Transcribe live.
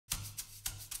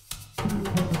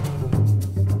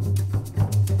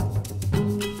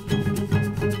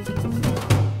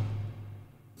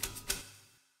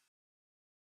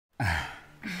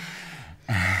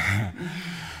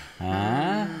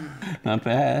Not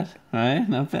bad, right?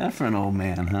 Not bad for an old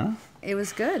man, huh? It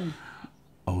was good.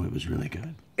 Oh, it was really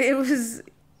good. It was...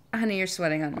 Honey, you're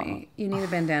sweating on me. You need a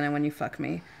bandana when you fuck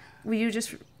me. Will you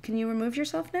just... Can you remove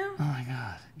yourself now? Oh, my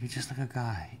God. You're just like a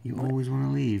guy. You always want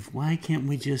to leave. Why can't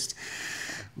we just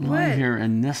lie here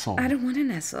and nestle? I don't want to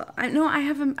nestle. I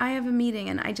have a meeting,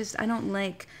 and I don't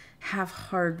like have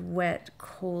hard, wet,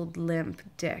 cold, limp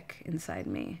dick inside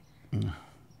me.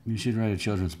 You should write a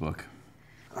children's book.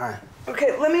 All right.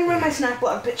 Okay, let me run my snack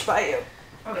blog pitch by you.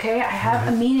 Okay, I have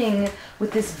a meeting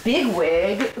with this big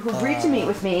wig who agreed to meet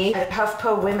with me at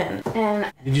HuffPo Women.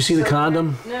 And did you see the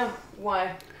condom? No.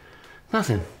 Why?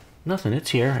 Nothing. It's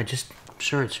here. I'm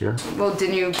sure it's here. Well,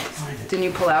 didn't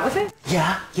you pull out with it?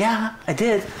 Yeah, I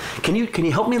did. Can you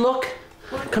help me look?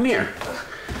 Come here.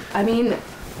 I mean,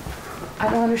 I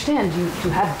don't understand. Do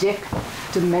you have dick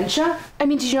dementia? I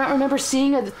mean, did you not remember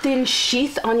seeing a thin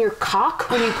sheath on your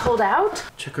cock when you pulled out?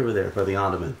 Check over there by the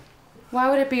ottoman. Why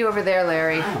would it be over there,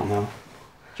 Larry? I don't know.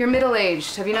 You're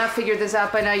middle-aged. Have you not figured this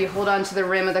out by now? You hold on to the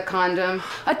rim of the condom.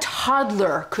 A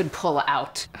toddler could pull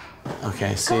out.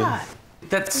 Okay, see, God.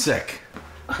 That's sick.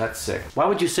 That's sick. Why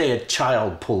would you say a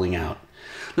child pulling out?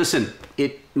 Listen,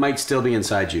 it might still be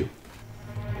inside you.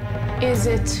 Is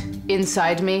it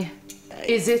inside me?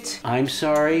 Is it? I'm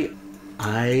sorry.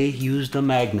 I used a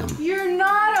Magnum. You're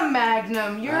not a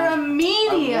Magnum. You're a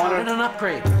medium. I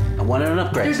wanted an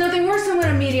upgrade. There's nothing worse than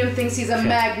when a medium thinks he's a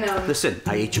Magnum. Listen,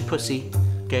 I ate your pussy.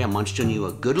 Okay, I munched on you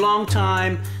a good long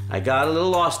time. I got a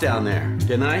little lost down there,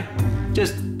 didn't I?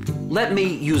 Just let me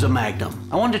use a Magnum.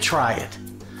 I wanted to try it.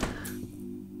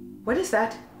 What is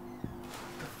that?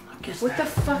 What the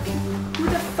fuck Who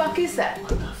the fuck is that?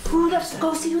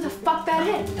 Go see who the fuck that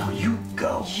is. No, you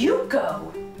go. You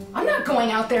go? I'm not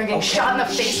going out there and getting shot in the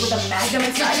face with a Magnum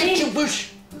inside me.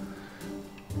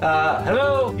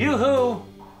 Hello? You-hoo?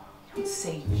 Don't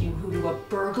say you-hoo to a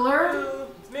burglar.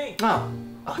 It's me. Oh,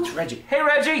 it's Reggie. Hey,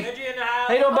 Reggie. Reggie in the house.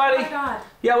 How you doing, buddy? Oh, my God.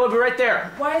 Yeah, we'll be right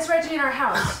there. Why is Reggie in our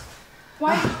house?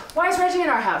 Why is Reggie in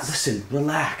our house? Listen,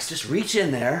 relax. Just reach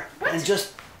in there and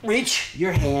just reach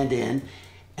your hand in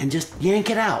and just yank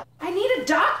it out. I need a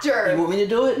doctor. You want me to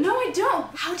do it? No, I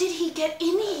don't. How did he get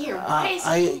in here? Why is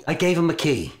he... I gave him a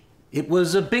key. It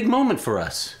was a big moment for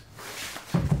us.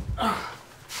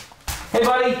 Hey,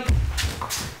 buddy.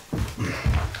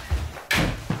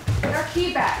 Get our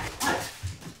key back. What?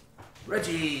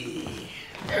 Reggie.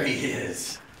 There he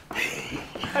is. Hey.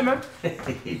 Hey, man.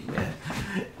 Hey, man.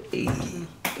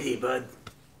 Hey, bud.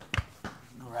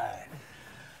 All right.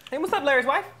 Hey, what's up, Larry's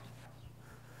wife?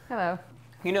 Hello.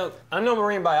 You know, I'm no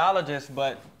marine biologist,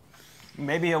 but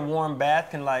maybe a warm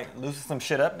bath can, like, loosen some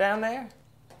shit up down there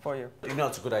for you. You know,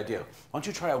 it's a good idea. Why don't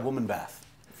you try a woman bath?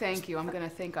 Thank you. I'm gonna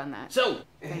think on that. So.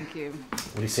 Thank you.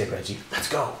 What do you say, Reggie? Let's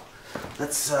go.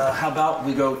 How about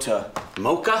we go to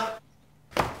Mocha?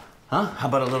 Huh? How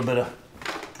about a little bit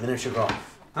of miniature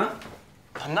golf? Huh?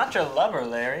 I'm not your lover,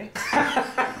 Larry.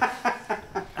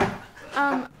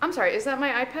 I'm sorry, is that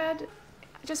my iPad?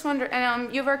 I just wonder,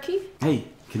 and you have our key? Hey,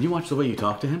 can you watch the way you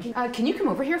talk to him? Can you come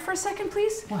over here for a second,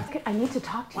 please? What? Okay, I need to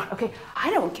talk to you. Okay, I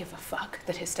don't give a fuck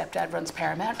that his stepdad runs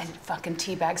Paramount and fucking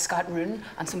teabags Scott Rudin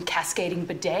on some cascading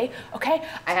bidet, okay?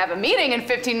 I have a meeting in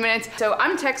 15 minutes, so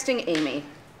I'm texting Amy.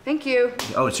 Thank you.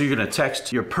 Oh, so you're gonna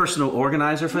text your personal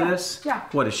organizer for this? Yeah.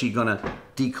 What, is she gonna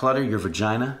declutter your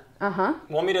vagina? Uh-huh.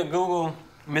 Want me to Google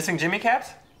missing Jimmy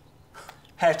caps?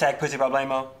 Hashtag pussy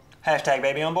problemo. Hashtag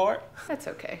baby on board. That's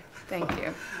okay. Thank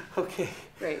you. Okay.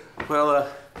 Great. Well,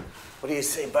 what do you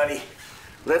say, buddy?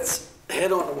 Let's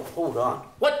head on. Oh, hold on.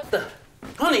 What the?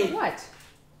 Honey! What?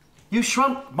 You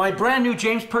shrunk my brand new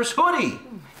James Purse hoodie.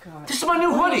 Oh my God. This is my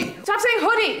new hoodie. Stop saying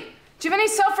hoodie. Do you have any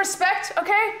self-respect,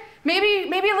 okay? Maybe a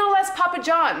little less Papa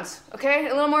John's, okay?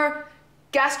 A little more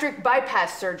gastric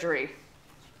bypass surgery.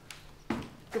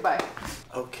 Goodbye.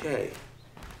 Okay.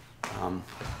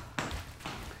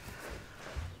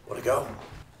 Wanna go?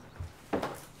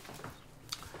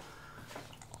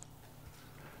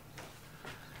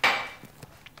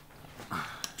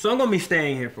 So I'm gonna be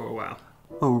staying here for a while.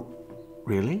 Oh,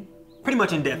 really? Pretty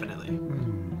much indefinitely.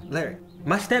 Larry,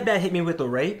 my stepdad hit me with a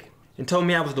rape and told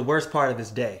me I was the worst part of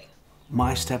his day.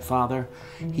 My stepfather,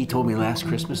 he told me last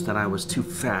Christmas that I was too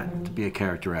fat to be a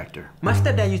character actor. My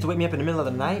stepdad used to wake me up in the middle of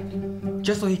the night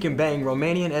just so he can bang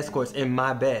Romanian escorts in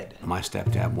my bed. My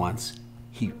stepdad once,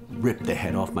 he ripped the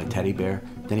head off my teddy bear,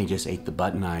 then he just ate the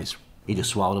button eyes. He just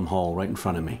swallowed them whole right in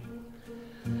front of me.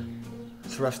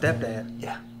 It's a rough stepdad.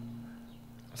 Yeah.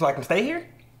 So I can stay here?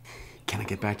 Can I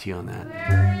get back to you on that?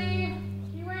 Larry,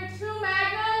 you wearing 2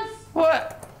 Magnums?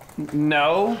 What?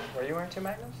 No. Were you wearing 2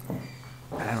 Magnums?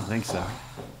 I don't think so.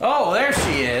 Oh, there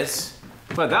she is.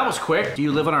 But that was quick. Do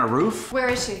you live on our roof? Where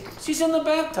is she? She's in the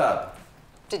bathtub.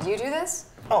 Did you do this?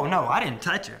 Oh, no, I didn't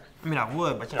touch her. I mean, I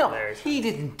would, but you know, Larry. He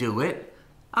didn't do it.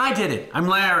 I did it. I'm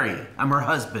Larry. I'm her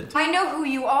husband. I know who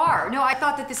you are. No, I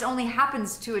thought that this only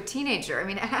happens to a teenager. I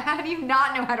mean, how do you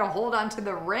not know how to hold on to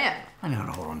the rim? I know how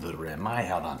to hold on to the rim. I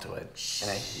held on to it.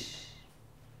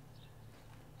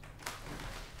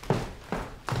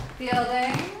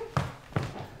 Fielding?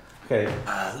 Okay.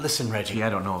 Listen, Reggie, I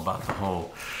don't know about the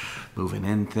whole moving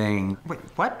in thing. Wait,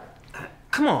 what?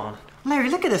 Come on. Larry,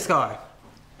 look at this scar.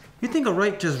 You think a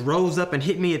rake just rose up and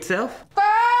hit me itself?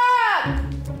 Fuck!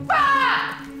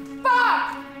 Fuck!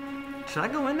 Fuck! Should I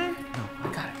go in there? No,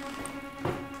 I got it.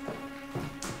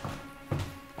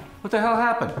 What the hell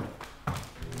happened?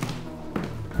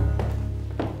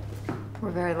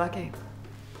 We're very lucky.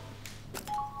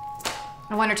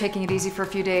 No wonder taking it easy for a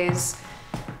few days.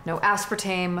 No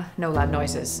aspartame, no loud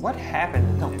noises. What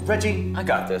happened? No, Reggie, I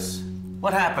got this.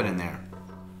 What happened in there?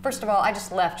 First of all, I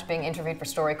just left being interviewed for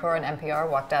StoryCorps and NPR,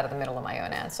 walked out of the middle of my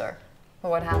own answer.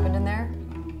 But what happened in there?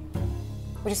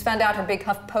 We just found out her big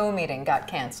HuffPo meeting got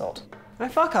canceled. Man,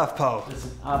 fuck HuffPo.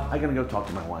 Listen, I gotta go talk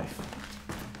to my wife.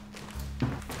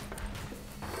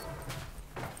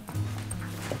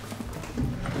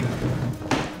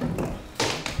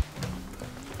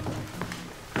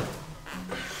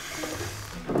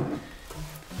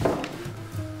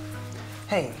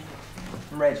 Hey,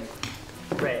 I'm Reggie.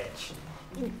 Reg.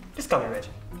 Just call me Reggie.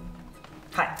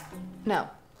 Hi. No.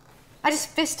 I just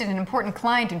fisted an important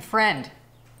client and friend,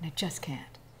 and I just can't.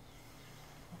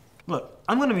 Look,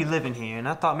 I'm gonna be living here, and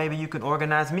I thought maybe you could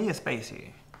organize me a space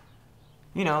here.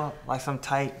 You know, like some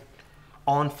tight,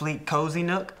 on-fleet cozy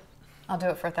nook. I'll do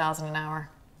it for $1,000 an hour.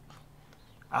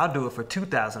 I'll do it for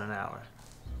 $2,000 an hour.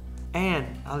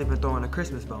 And I'll even throw in a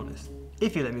Christmas bonus,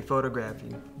 if you let me photograph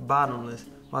you, bottomless,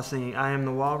 while singing I Am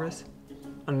the Walrus,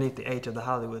 underneath the H of the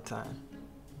Hollywood sign.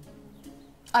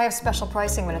 I have special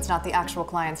pricing when it's not the actual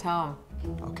client's home.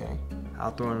 Okay,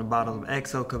 I'll throw in a bottle of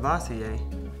XO Cavassier.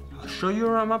 I'll show you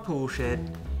around my pool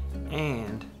shed,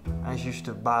 and I used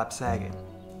to Bob Saget.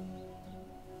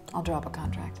 I'll draw up a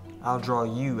contract. I'll draw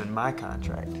you in my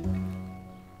contract.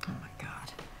 Oh my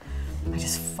God. I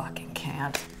just fucking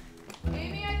can't.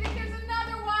 Amy, I think there's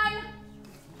another one.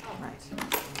 Right.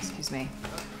 Excuse me.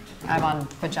 I'm on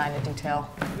vagina detail.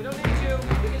 We don't need you.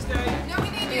 We can stay. No,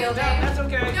 we need you. Fielding. That's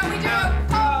okay. No, we don't.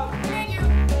 Oh!